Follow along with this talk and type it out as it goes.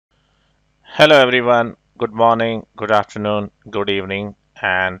Hello everyone, good morning, good afternoon, good evening,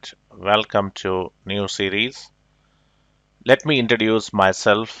 and welcome to new series. Let me introduce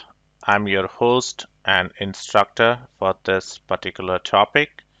myself. I'm your host and instructor for this particular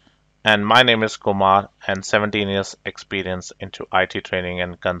topic, and my name is Kumar and 17 years experience into IT training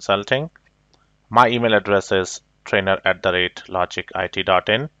and consulting. My email address is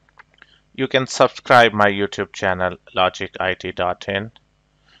trainer@logicit.in. You can subscribe my YouTube channel LogicIT.IN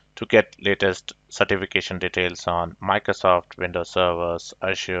to get latest certification details on Microsoft, Windows servers,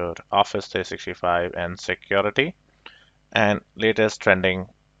 Azure, Office 365, and security, and latest trending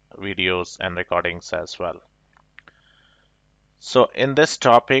videos and recordings as well. So in this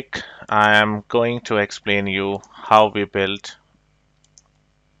topic, I am going to explain you how we build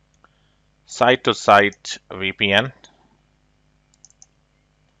site-to-site VPN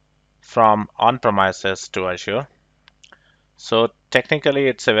from on-premises to Azure. So technically,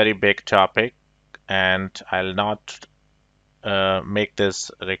 it's a very big topic, and I'll not make this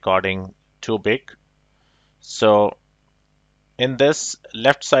recording too big. So in this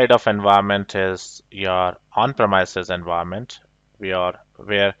left side of environment is your on-premises environment,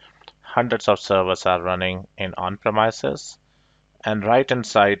 where hundreds of servers are running in on-premises. And right hand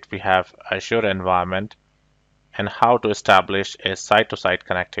side, we have Azure environment and how to establish a site-to-site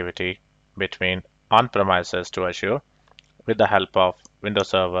connectivity between on-premises to Azure with the help of Windows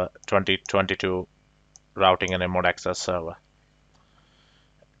Server 2022 routing and remote access server.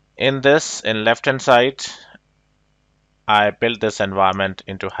 In left hand side, I built this environment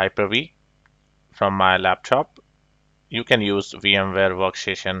into Hyper-V from my laptop. You can use VMware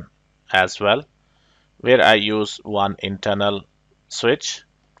Workstation as well, where I use one internal switch,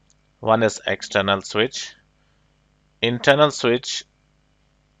 one is external switch. Internal switch,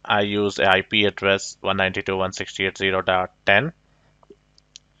 I use a IP address 192.168.0.10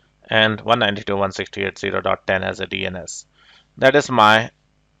 and 192.168.0.10 as a DNS. That is my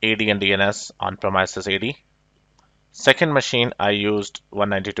AD and DNS on-premises AD. Second machine, I used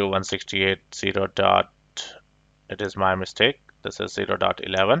 192.168.0. It is my mistake. This is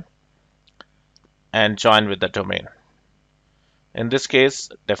 0.11 and join with the domain. In this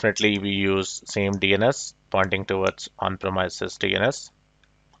case, definitely we use same DNS pointing towards on-premises DNS.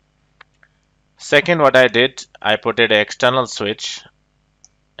 Second, what I did, I put an external switch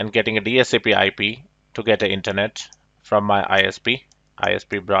and getting a DSCP IP to get the internet from my ISP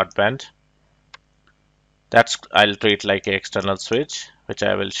broadband. I'll treat like an external switch, which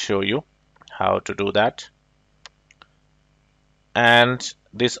I will show you how to do that. And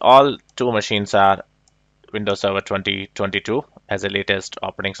these all two machines are Windows Server 2022 as a latest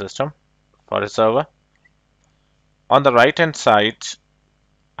operating system for a server. On the right hand side,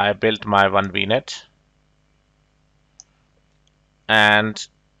 I built my one VNet, and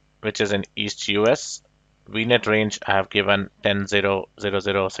which is in East US. VNet range I have given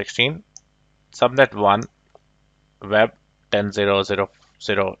 10.0.0.0.16, subnet 1 web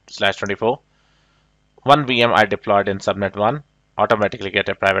 10.0.0.0/24. One VM I deployed in subnet 1 automatically get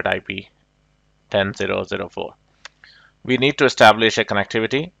a private IP 10.0.0.4. We need to establish a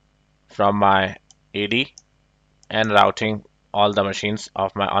connectivity from my AD and routing all the machines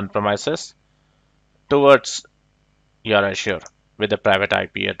of my on-premises towards your Azure with the private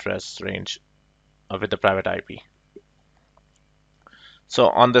IP address range with the private IP. So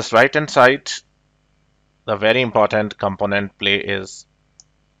on this right hand side, the very important component play is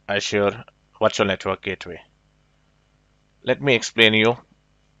Azure Virtual Network Gateway. Let me explain you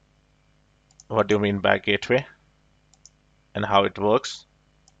what do you mean by gateway and how it works.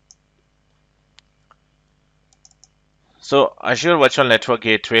 So Azure Virtual Network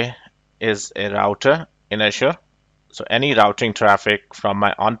Gateway is a router in Azure. So any routing traffic from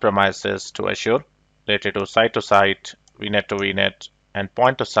my on-premises to Azure related to site, VNet to VNet, and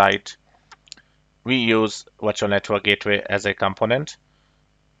point to site, we use Virtual Network Gateway as a component.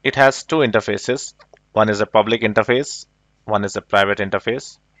 It has two interfaces. One is a public interface, one is a private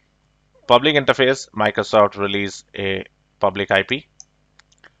interface. Public interface, Microsoft release a public IP.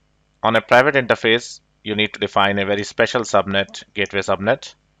 On a private interface, you need to define a very special subnet, gateway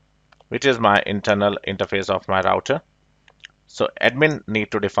subnet, which is my internal interface of my router. So admin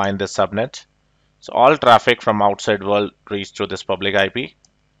need to define this subnet. So all traffic from outside world reach to this public IP,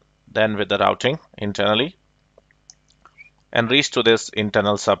 then with the routing internally, and reach to this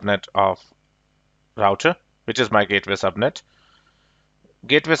internal subnet of router, which is my gateway subnet.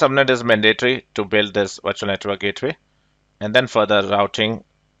 Gateway subnet is mandatory to build this virtual network gateway, and then further routing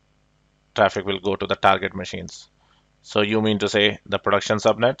traffic will go to the target machines. So you mean to say the production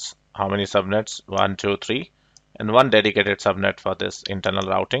subnets, how many subnets? 1, 2, 3, and one dedicated subnet for this internal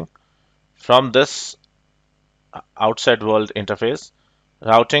routing From this outside world interface,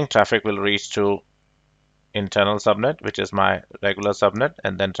 routing traffic will reach to internal subnet, which is my regular subnet,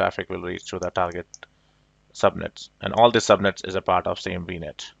 and then traffic will reach to the target subnets. And all the subnets is a part of same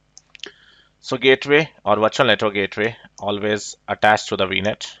VNet. So gateway or virtual network gateway always attached to the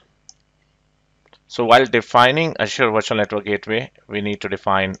VNet. So while defining Azure Virtual Network Gateway, we need to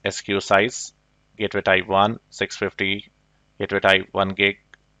define SKU size, gateway type 1, 650, gateway type 1 gig,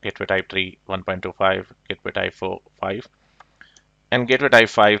 gateway type 3, 1.25, gateway type 4, 5, and gateway type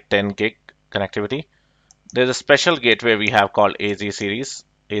 5, 10 gig connectivity. There's a special gateway we have called AZ series.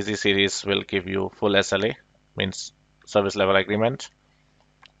 AZ series will give you full SLA, means service level agreement,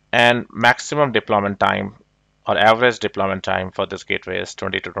 and maximum deployment time or average deployment time for this gateway is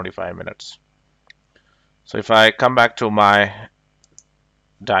 20 to 25 minutes. So if I come back to my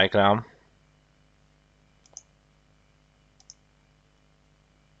diagram,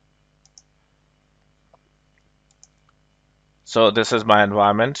 so this is my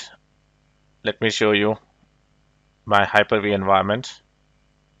environment. Let me show you my Hyper-V environment.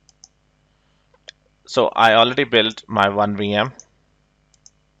 So I already built my one VM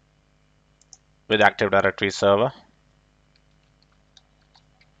with Active Directory server.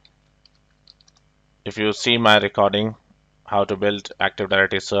 If you see my recording, how to build Active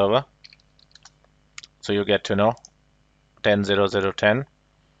Directory server, so you get to know 10.0.0.10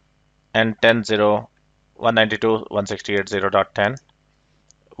 and 10.0.192.168.0.10.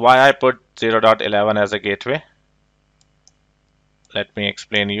 Why I put 0.11 as a gateway? Let me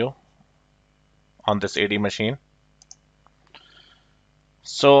explain you on this AD machine.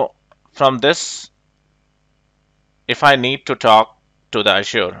 So from this, if I need to talk to the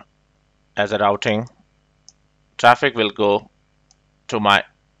Azure as a routing, traffic will go to my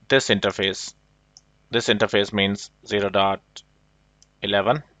this interface. This interface means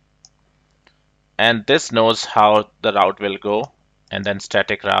 0.11, and this knows how the route will go, and then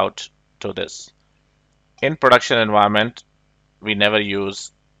static route to this. In production environment, we never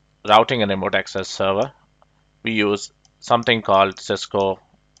use routing and remote access server. We use something called Cisco,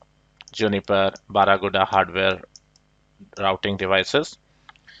 Juniper, Barracuda hardware routing devices.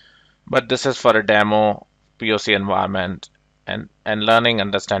 But this is for a demo POC environment and learning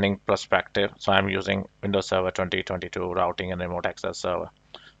understanding perspective. So I'm using Windows Server 2022 routing and remote access server.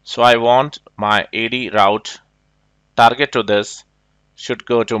 So I want my AD route target to this should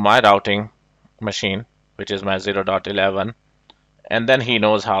go to my routing machine, which is my 0.11, and then he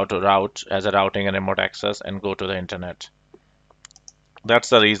knows how to route as a routing and remote access and go to the internet. That's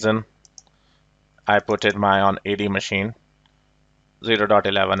the reason I put it my on AD machine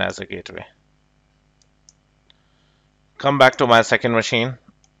 0.11 as a gateway. Come back to my second machine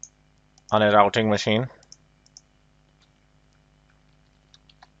on a routing machine.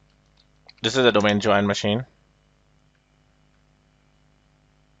 This is a domain join machine.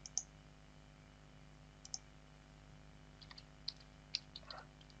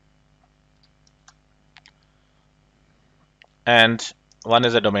 And one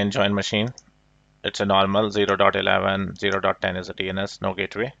is a domain join machine. It's a normal 0.11, 0.10 is a DNS, no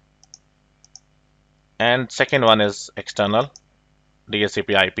gateway. And second one is external.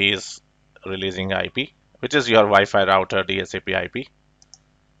 DHCP IP is releasing IP, which is your Wi-Fi router DHCP IP.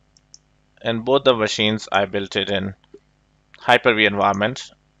 And both the machines I built it in Hyper-V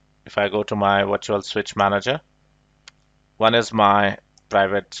environment. If I go to my virtual switch manager, one is my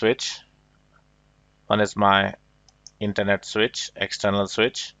private switch, one is my internet switch, external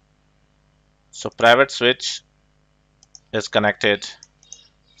switch. So private switch is connected.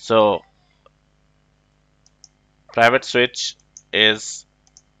 So private switch is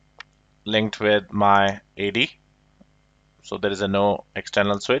linked with my AD. So there is a no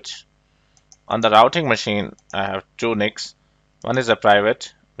external switch. On the routing machine, I have two NICs. One is a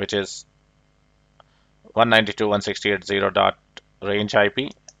private, which is 192.168.0. range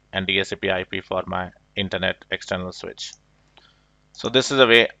IP, and DHCP IP for my internet external switch. So this is the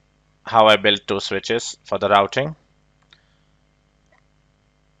way how I built two switches for the routing.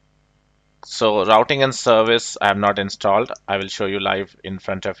 So routing and service I have not installed. I will show you live in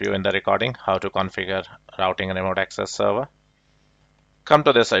front of you in the recording how to configure routing and remote access server. Come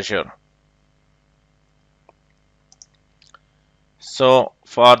to this Azure. So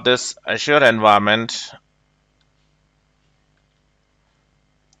for this Azure environment,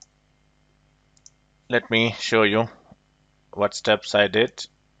 let me show you what steps I did.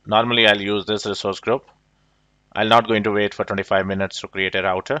 Normally I'll use this resource group. I'm not going to wait for 25 minutes to create a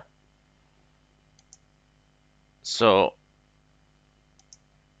router. So,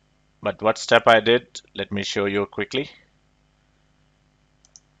 but what step I did, let me show you quickly.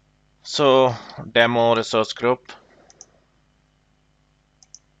 So demo resource group,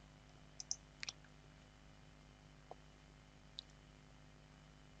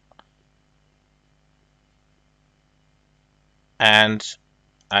 and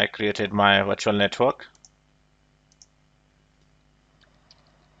I created my virtual network.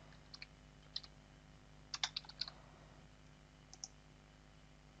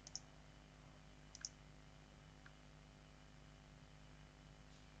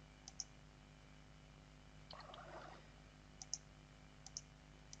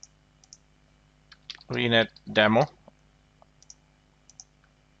 VNet demo.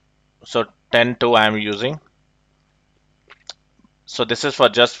 So 10.2 I'm using. So this is for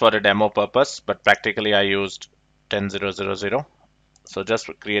just for a demo purpose, but practically I used 10.0.0.0. So just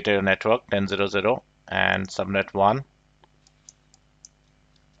created a network 10.0.0 and subnet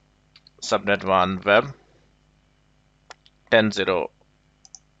 1 web 10.0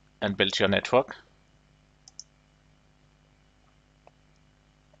 and built your network.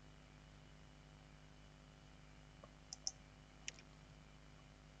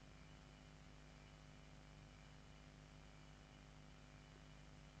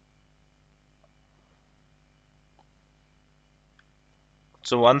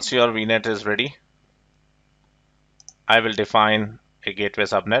 So once your VNet is ready, I will define a gateway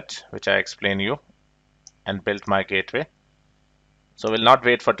subnet, which I explain you, and build my gateway. So we'll not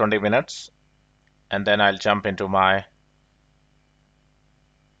wait for 20 minutes, and then I'll jump into my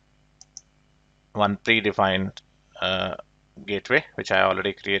one predefined uh, gateway, which I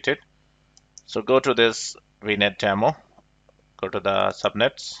already created. So go to this VNet demo, go to the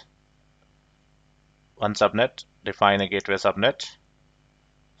subnets, one subnet, define a gateway subnet,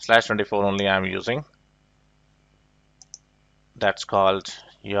 /24 only I'm using. That's called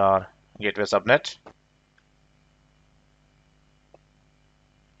your gateway subnet.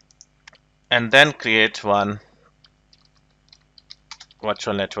 And then create one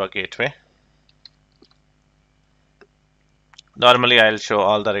virtual network gateway. Normally I'll show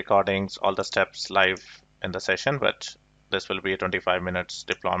all the recordings, all the steps live in the session, but this will be a 25 minutes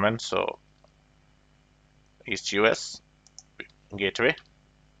deployment. So East US gateway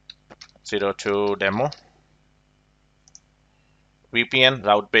 02 demo, VPN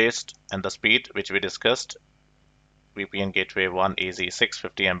route based and the speed which we discussed. VPN gateway 1 easy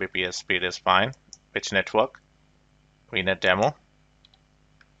 650 Mbps speed is fine. Which network? VNet demo.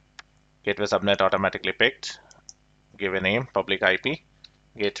 Gateway subnet automatically picked. Give a name, public IP,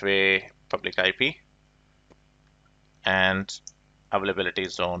 gateway public IP, and availability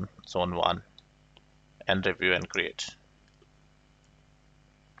zone, zone 1, and review and create.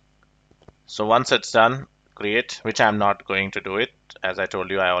 So once it's done, create, which I'm not going to do it. As I told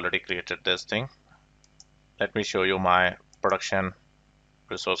you, I already created this thing. Let me show you my production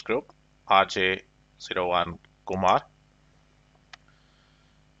resource group, RJ01 Kumar.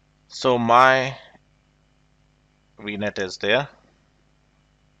 So my VNet is there,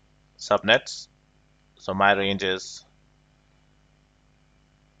 subnets. So my range is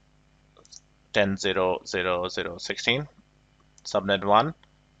 10.0.0.0.16, subnet 1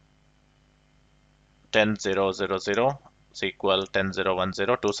 10.0.0.0 is equal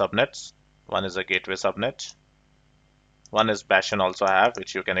 10.0.1.0, two subnets. One is a gateway subnet. One is Bastion also have,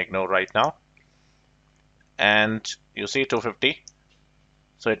 which you can ignore right now. And you see 250.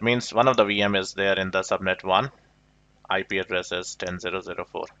 So it means one of the VM is there in the subnet 1. IP address is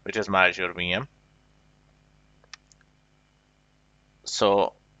 10.0.0.4, which is my Azure VM.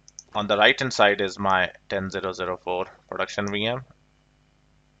 So on the right hand side is my 10.0.0.4 production VM.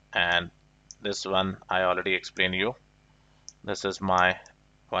 And this one I already explained you. This is my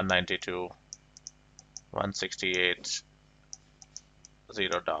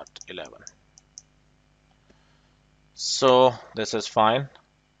 192.168.0.11. So this is fine.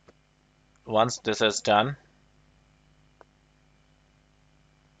 Once this is done,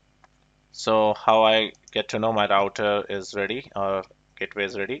 so how I get to know my router is ready or gateway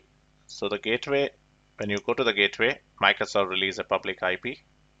is ready. So the gateway, when you go to the gateway, Microsoft release a public IP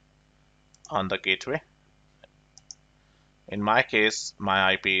on the gateway. In my case,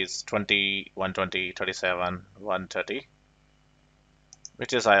 my IP is 20.120.37.130,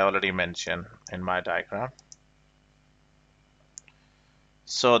 which is I already mentioned in my diagram.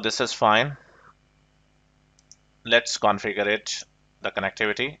 So this is fine. Let's configure it, the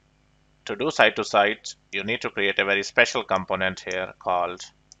connectivity. To do site to site, you need to create a very special component here called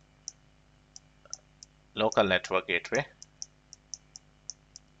local network gateway.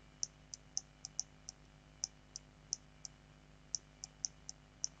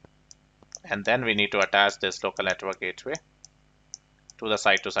 And then we need to attach this local network gateway to the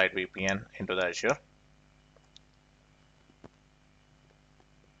site-to-site VPN into the Azure.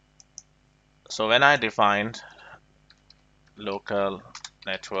 So when I defined local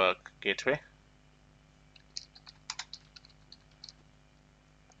network gateway,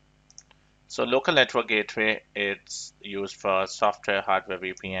 so local network gateway, it's used for software hardware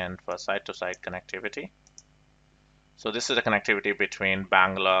VPN for site-to-site connectivity. So this is the connectivity between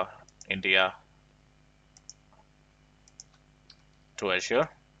Bangalore, India to Azure.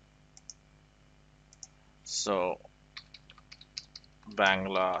 So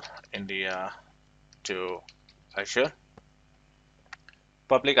Bangalore, India to Azure.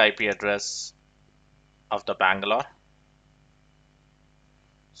 Public IP address of the Bangalore.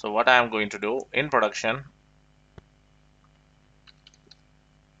 So what I am going to do in production,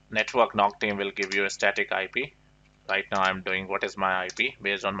 network knock team will give you a static IP. Right now I'm doing what is my IP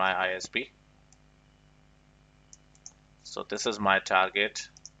based on my ISP. So this is my target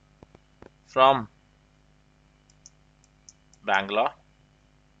from Bangalore,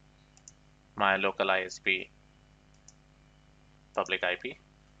 my local ISP public IP.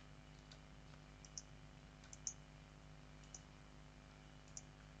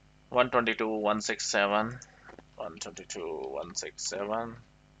 One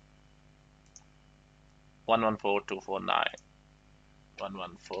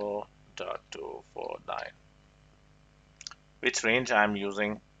Which range I'm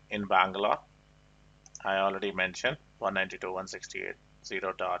using in Bangalore? I already mentioned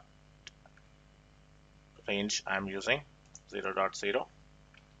 192.168.0 dot range I'm using 0.0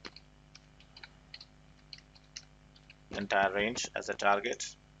 entire range as a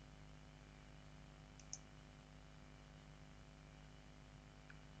target.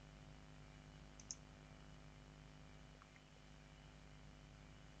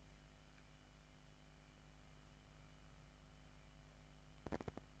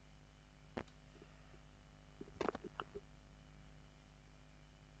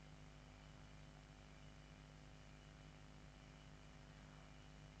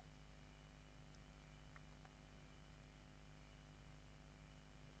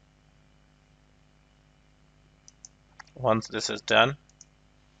 Once this is done,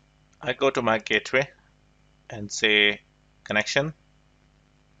 I go to my gateway and say connection.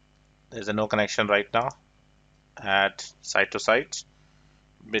 There's a no connection right now. Add site to site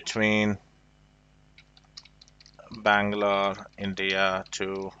between Bangalore, India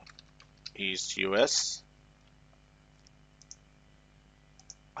to East US.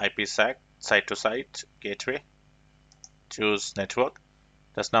 IPsec site to site gateway. Choose network.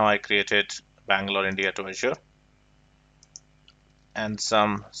 Just now I created Bangalore, India to Azure and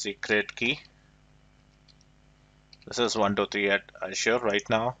some secret key. This is 123 at Azure right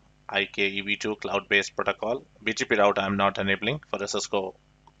now. IKEV2 cloud-based protocol. BGP route I'm not enabling for a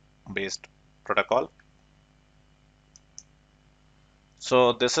Cisco-based protocol.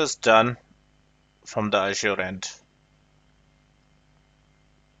 So this is done from the Azure end.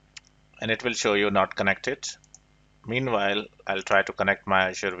 And it will show you not connected. Meanwhile, I'll try to connect my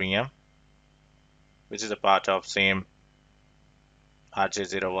Azure VM, which is a part of same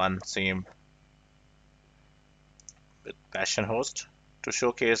RJ01, same with Passion host, to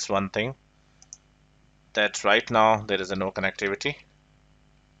showcase one thing, that right now there is a no connectivity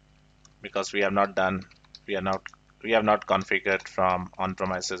because we have not configured from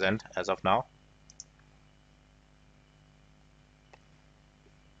on-premises end as of now.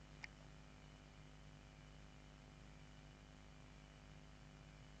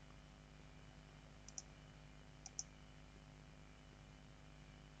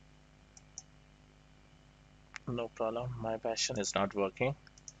 No problem, my Passion is not working.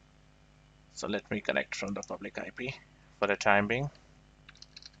 So let me connect from the public IP for the time being.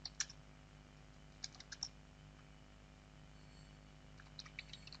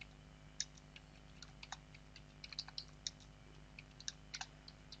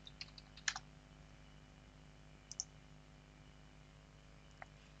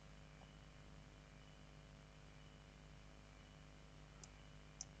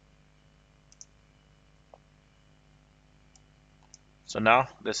 So now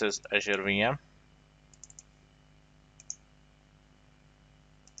this is Azure VM.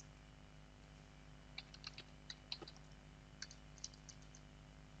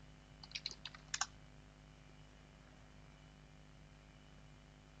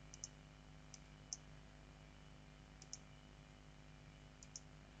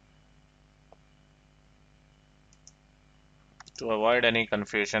 To avoid any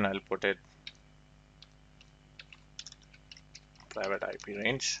confusion, I'll put it private IP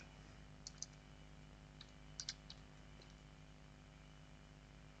range.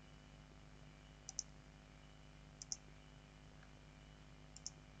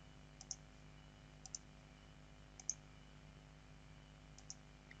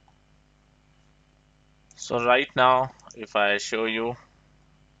 So right now, if I show you,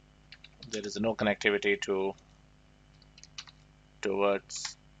 there is no connectivity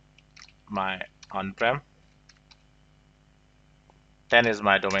towards my on-prem. 10 is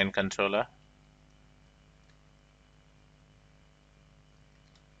my domain controller,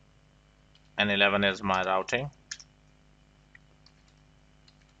 and 11 is my routing.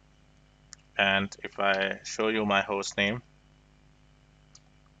 And if I show you my host name,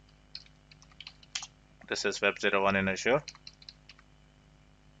 this is Web01 in Azure,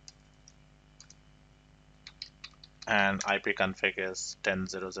 and IP config is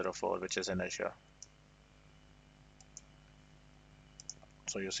 10.0.0.4, which is in Azure.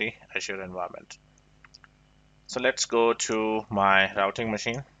 So you see Azure environment. So let's go to my routing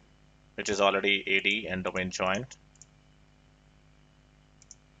machine, which is already AD and domain joined.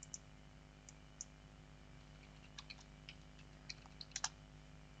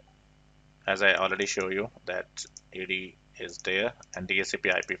 As I already show you that AD is there and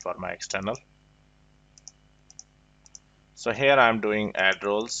DHCP IP for my external. So here I'm doing add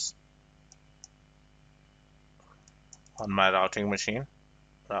roles on my routing machine.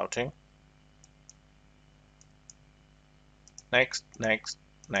 Routing. Next, next,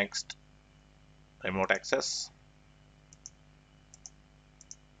 next. Remote access.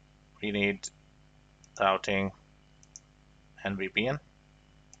 We need routing and VPN.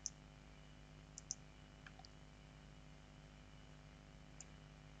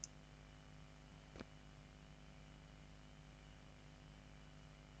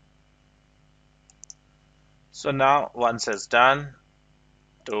 So now once it's done,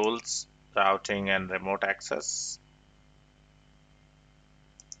 tools, routing and remote access.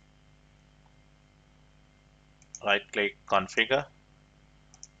 Right click configure.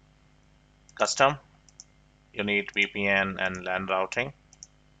 Custom. You need VPN and LAN routing.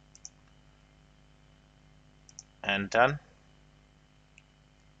 And done.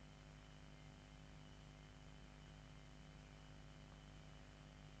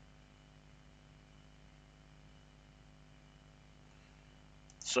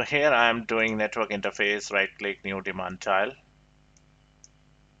 So here I am doing network interface, right click new demand tile,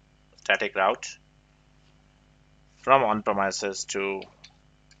 static route from on-premises to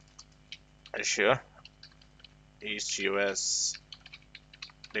Azure, East US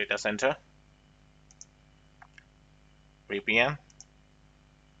data center, VPN,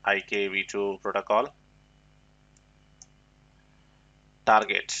 IKv2 protocol,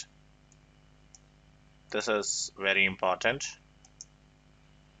 target. This is very important.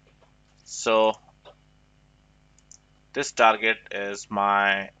 So this target is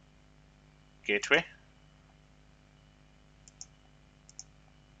my gateway,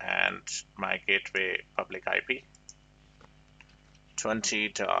 and my gateway public IP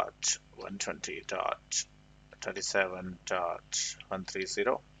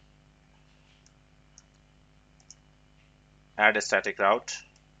 20.120.37.130. Add a static route.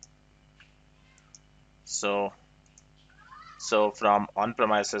 So from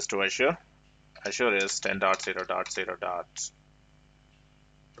on-premises to Azure, Azure is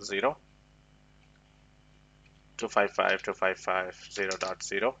 10.0.0.0.0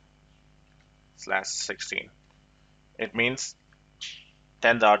 255.255.0.0/16. It means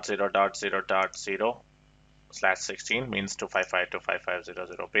 10.0.0.0/16 means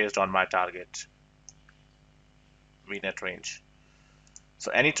 255.255.0.0 based on my target VNet range.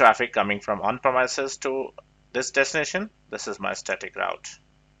 So any traffic coming from on-premises to this destination, this is my static route.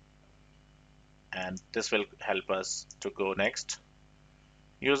 And this will help us to go next.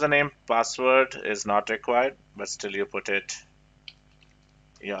 Username, password is not required, but still you put it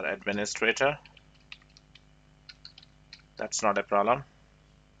your administrator. That's not a problem.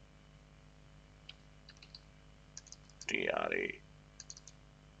 TRA.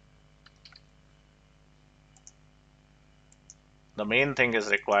 The main thing is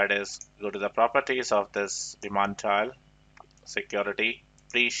required is go to the properties of this demand tile, security,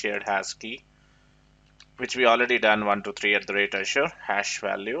 pre-shared hash key, which we already done 123@Azure, hash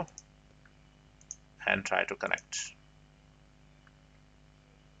value, and try to connect.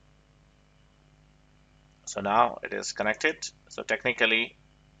 So now it is connected. So technically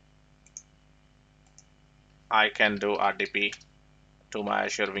I can do RDP to my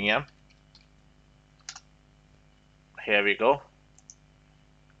Azure VM. Here we go.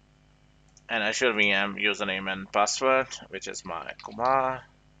 And Azure VM username and password, which is my Kumar.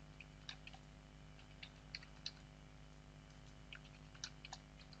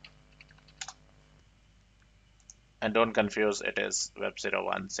 And don't confuse, it is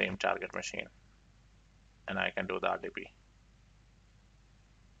Web01, same target machine. And I can do the RDP.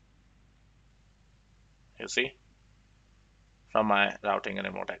 You see, from my routing and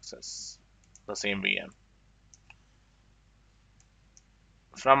remote access, the same VM.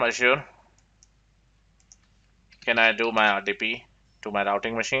 From Azure, can I do my RDP to my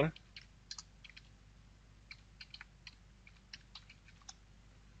routing machine?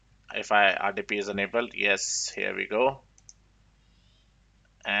 If I RDP is enabled, yes, here we go.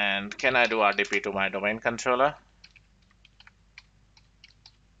 And can I do RDP to my domain controller?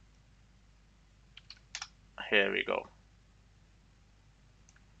 Here we go.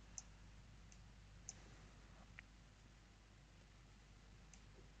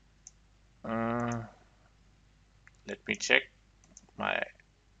 Mm, let me check my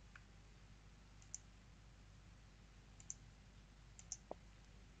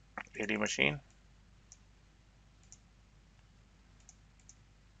AD machine.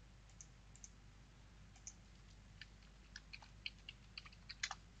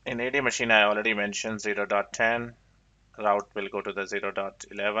 In AD machine, I already mentioned 0.10. Route will go to the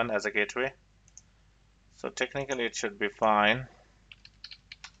 0.11 as a gateway. So technically it should be fine.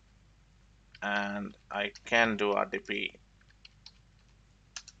 And I can do RDP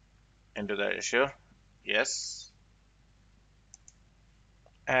into the Azure. Yes.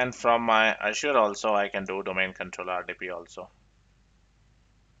 And from my Azure also, I can do domain controller RDP also.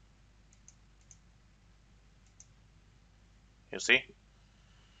 You see?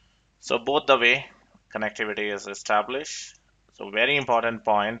 So both the way connectivity is established. So very important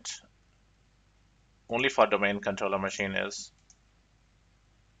point only for domain controller machine is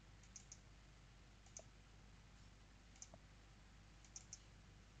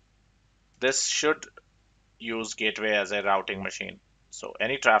this should use gateway as a routing machine. So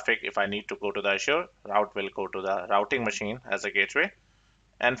any traffic, if I need to go to the Azure, route will go to the routing machine as a gateway,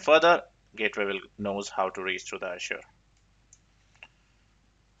 and further gateway will knows how to reach to the Azure.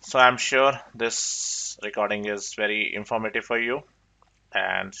 So I'm sure this recording is very informative for you.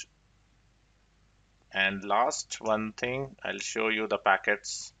 And last one thing, I'll show you the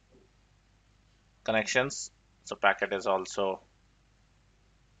packets connections. So packet is also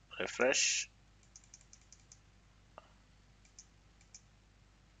refresh.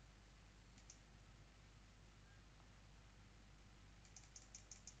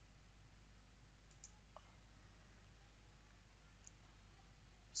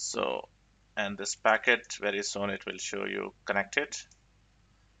 So, and this packet very soon it will show you connected,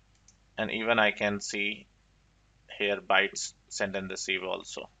 and even I can see here bytes send and receive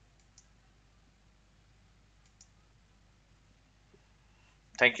also.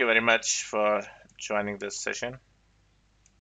 Thank you very much for joining this session.